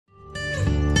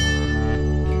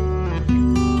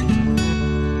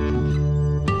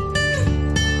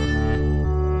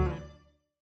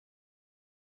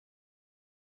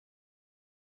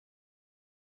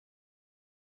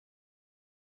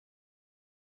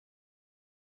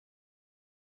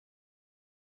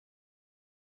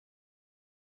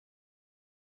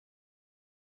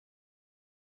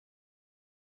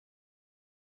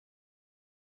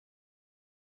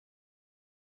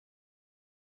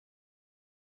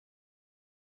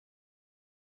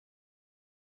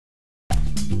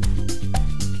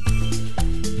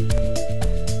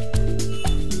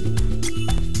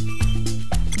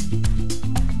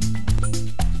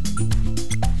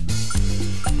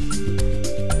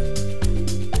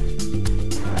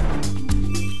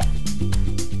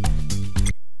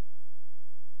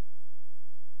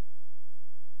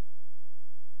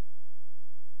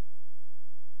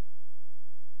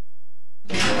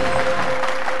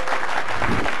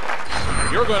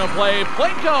You're going to play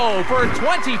Plinko for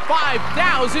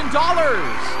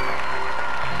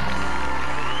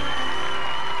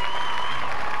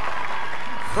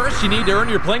 $25,000. First, you need to earn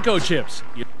your Plinko chips.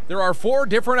 There are 4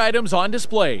 different items on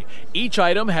display. Each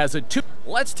item has a 2.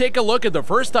 Let's take a look at the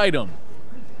first item.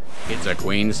 It's a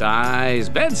queen-size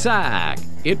bed sack.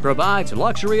 It provides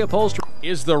luxury upholstery.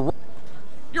 You're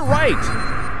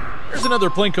right. Here's another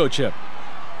Plinko chip.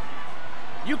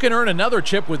 You can earn another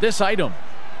chip with this item.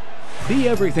 Be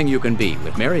everything you can be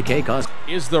with Mary Kay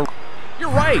Cosmetics. You're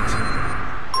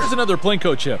right. Here's another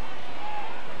Plinko chip.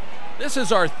 This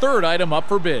is our 3rd item up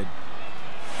for bid.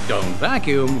 Don't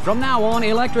vacuum. From now on,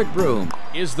 electric broom.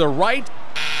 Sorry,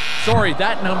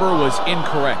 that number was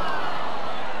incorrect.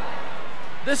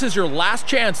 This is your last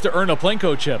chance to earn a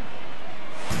Plinko chip.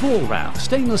 Full round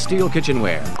stainless steel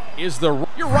kitchenware. You're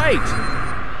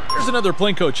right. Here's another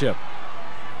Plinko chip.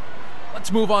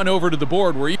 Let's move on over to the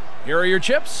board where here are your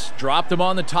chips. Drop them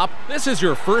on the top. This is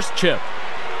your first chip.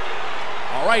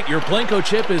 All right, your Plinko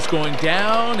chip is going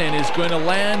down and is going to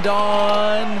land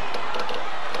on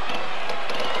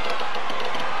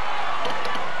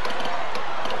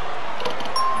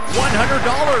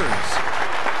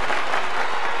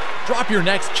 $100. Drop your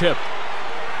next chip.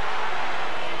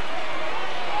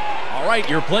 All right,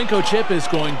 your Plinko chip is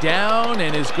going down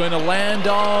and is going to land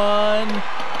on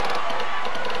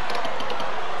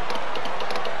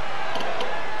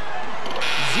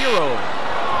 $0.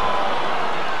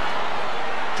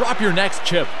 Drop your next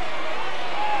chip.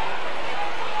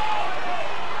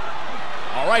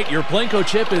 All right, your Plinko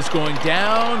chip is going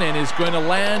down and is going to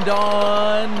land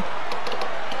on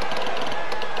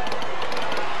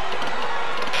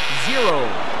 $0.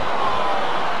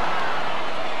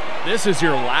 This is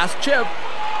your last chip.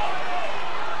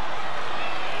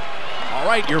 All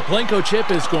right, your Plinko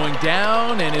chip is going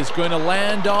down and is going to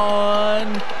land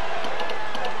on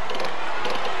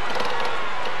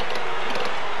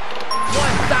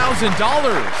 $1,000.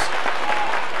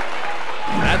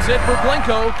 That's it for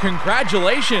Plinko.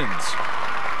 Congratulations.